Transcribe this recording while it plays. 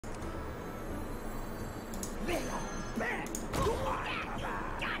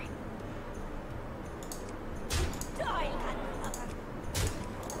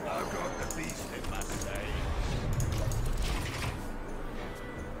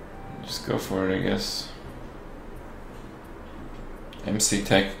Just go for it, I guess. MC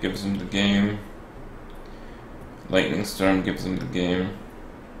Tech gives him the game. Lightning Storm gives him the game.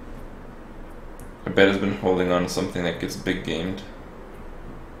 I bet has been holding on to something that gets big gamed.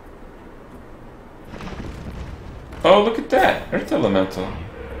 Oh, look at that! Earth Elemental.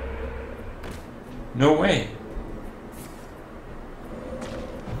 No way.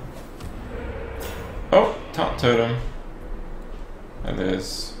 Oh, Top Totem. That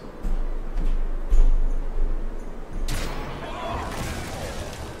is.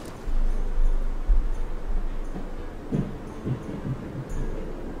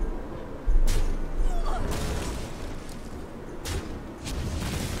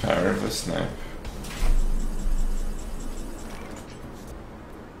 Power of a snipe.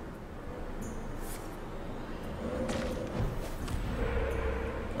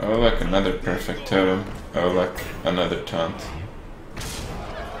 Oh look, another perfect totem. Oh look, another taunt.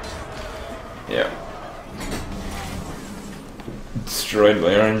 Yeah. Destroyed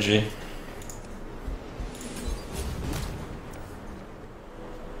by RNG.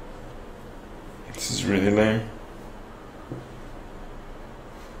 This is really lame.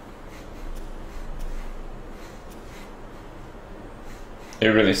 It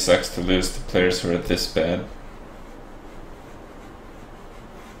really sucks to lose to players who are this bad.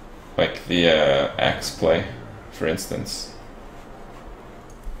 Like the axe play, for instance.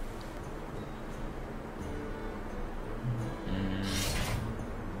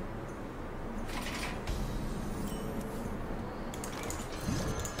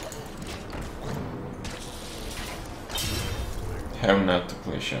 How not to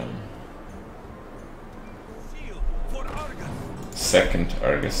play Shaman. Second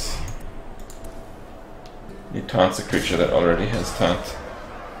Argus. He taunts a creature that already has taunt.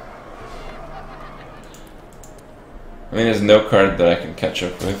 I mean, there's no card that I can catch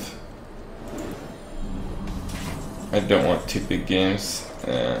up with. I don't want two big games.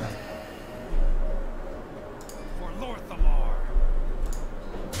 I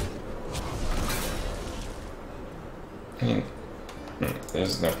mean,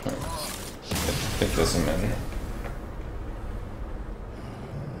 there's no point. It doesn't matter.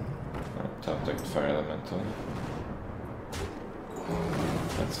 Top deck Fire Elemental.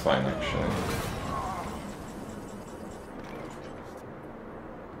 That's fine, actually.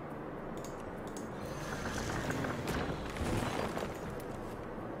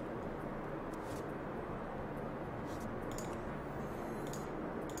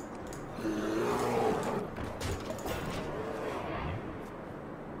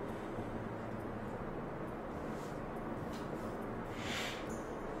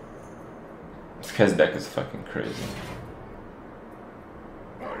 His deck is fucking crazy.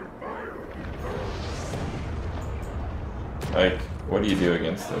 Like, what do you do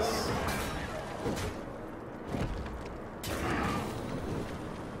against this?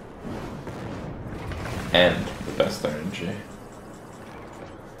 And the best RNG.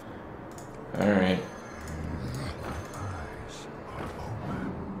 Alright.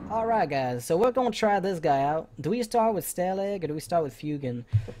 Alright guys, so we're gonna try this guy out. Do we start with Stalag or do we start with Fugan?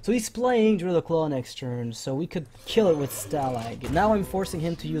 So he's playing Drill the Claw next turn, so we could kill it with Stalag. Now I'm forcing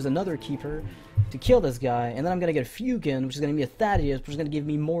him to use another Keeper to kill this guy, and then I'm gonna get Fugan, which is gonna be a Thaddeus, which is gonna give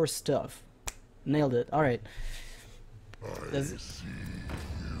me more stuff. Nailed it. Alright.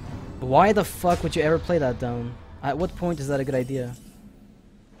 Why the fuck would you ever play that down? At what point is that a good idea?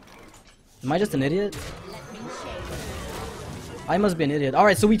 Am I just an idiot? I must be an idiot.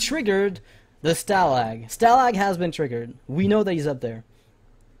 Alright, so we triggered the Stalag. Stalag has been triggered. We know that he's up there.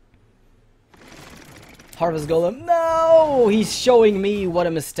 Harvest Golem. No! He's showing me what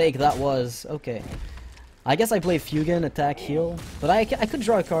a mistake that was. Okay. I guess I play Fugan, attack, heal. But I could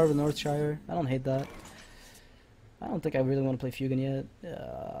draw a card with Northshire. I don't hate that. I don't think I really want to play Fugan yet.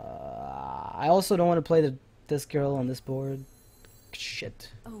 I also don't want to play this girl on this board. Shit.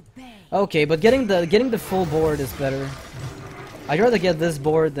 Okay, but getting the full board is better. I'd rather get this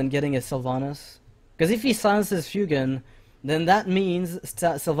board than getting a Sylvanas. Because if he silences Fugan, then that means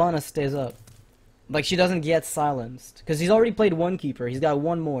Sylvanas stays up. Like, she doesn't get silenced. Because he's already played one Keeper. He's got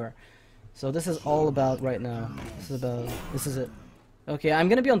one more. So this is all about right now. This is it. Okay, I'm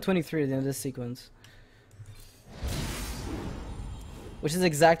gonna be on 23 at the end of this sequence. Which is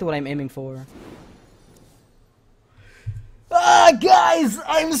exactly what I'm aiming for. Ah, guys!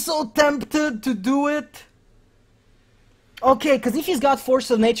 I'm so tempted to do it! Okay, because if he's got Force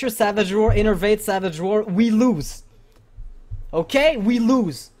of Nature, Savage Roar, Innervate, Savage Roar, we lose. Okay? We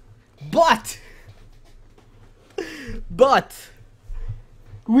lose. But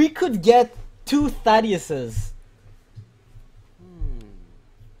we could get 2 Thaddiuses.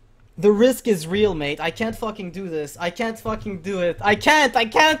 The risk is real, mate. I can't fucking do this. I can't fucking do it. I can't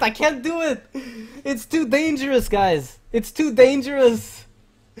do it. It's too dangerous, guys. It's too dangerous.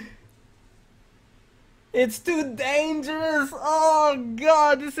 It's too dangerous. Oh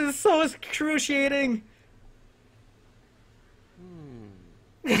god, this is so excruciating.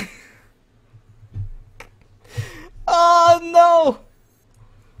 Oh no.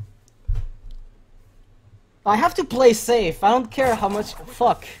 I have to play safe. I don't care how much.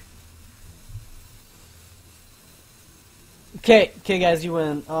 Fuck. Okay, guys, you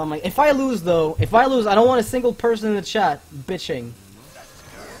win. Oh my! If I lose, though, I don't want a single person in the chat bitching.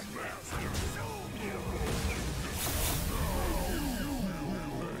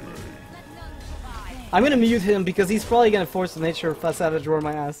 I'm gonna mute him because he's probably gonna force the nature of Savage Roar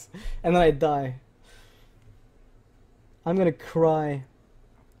my ass, and then I die. I'm gonna cry.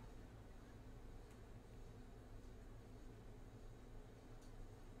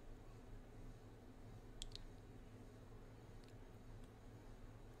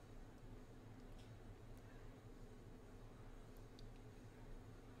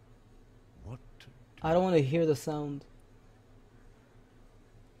 I don't want to hear the sound.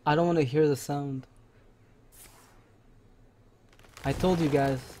 I don't want to hear the sound. I told you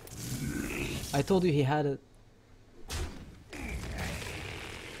guys. I told you he had it.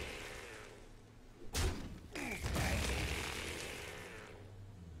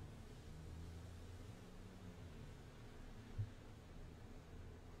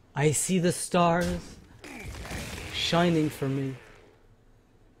 I see the stars shining for me.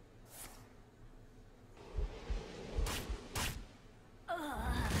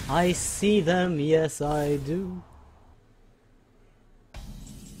 I see them, yes I do.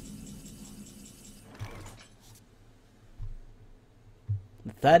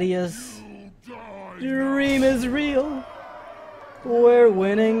 Thaddeus, dream is real. We're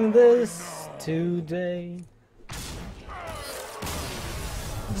winning this today.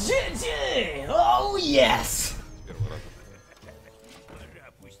 GG! Oh yes!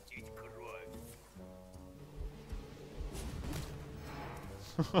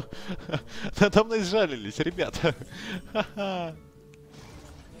 Надо мной сжалились, ребята.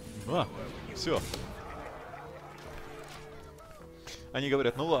 Все. Они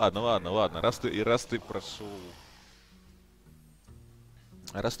говорят, ну ладно, раз ты прошел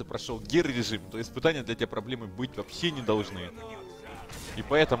гир-режим, то испытания для тебя проблемы быть вообще не должны. И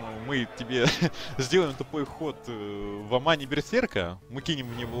поэтому мы тебе сделаем тупой ход в Амане Берсерка, мы кинем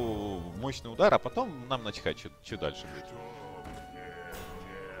в него мощный удар, а потом нам начхать, что дальше будет.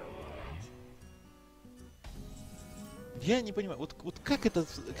 Я не понимаю, вот как это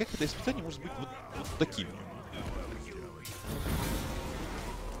испытание может быть вот таким?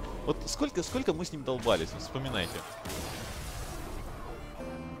 Вот сколько мы с ним долбались, вспоминайте.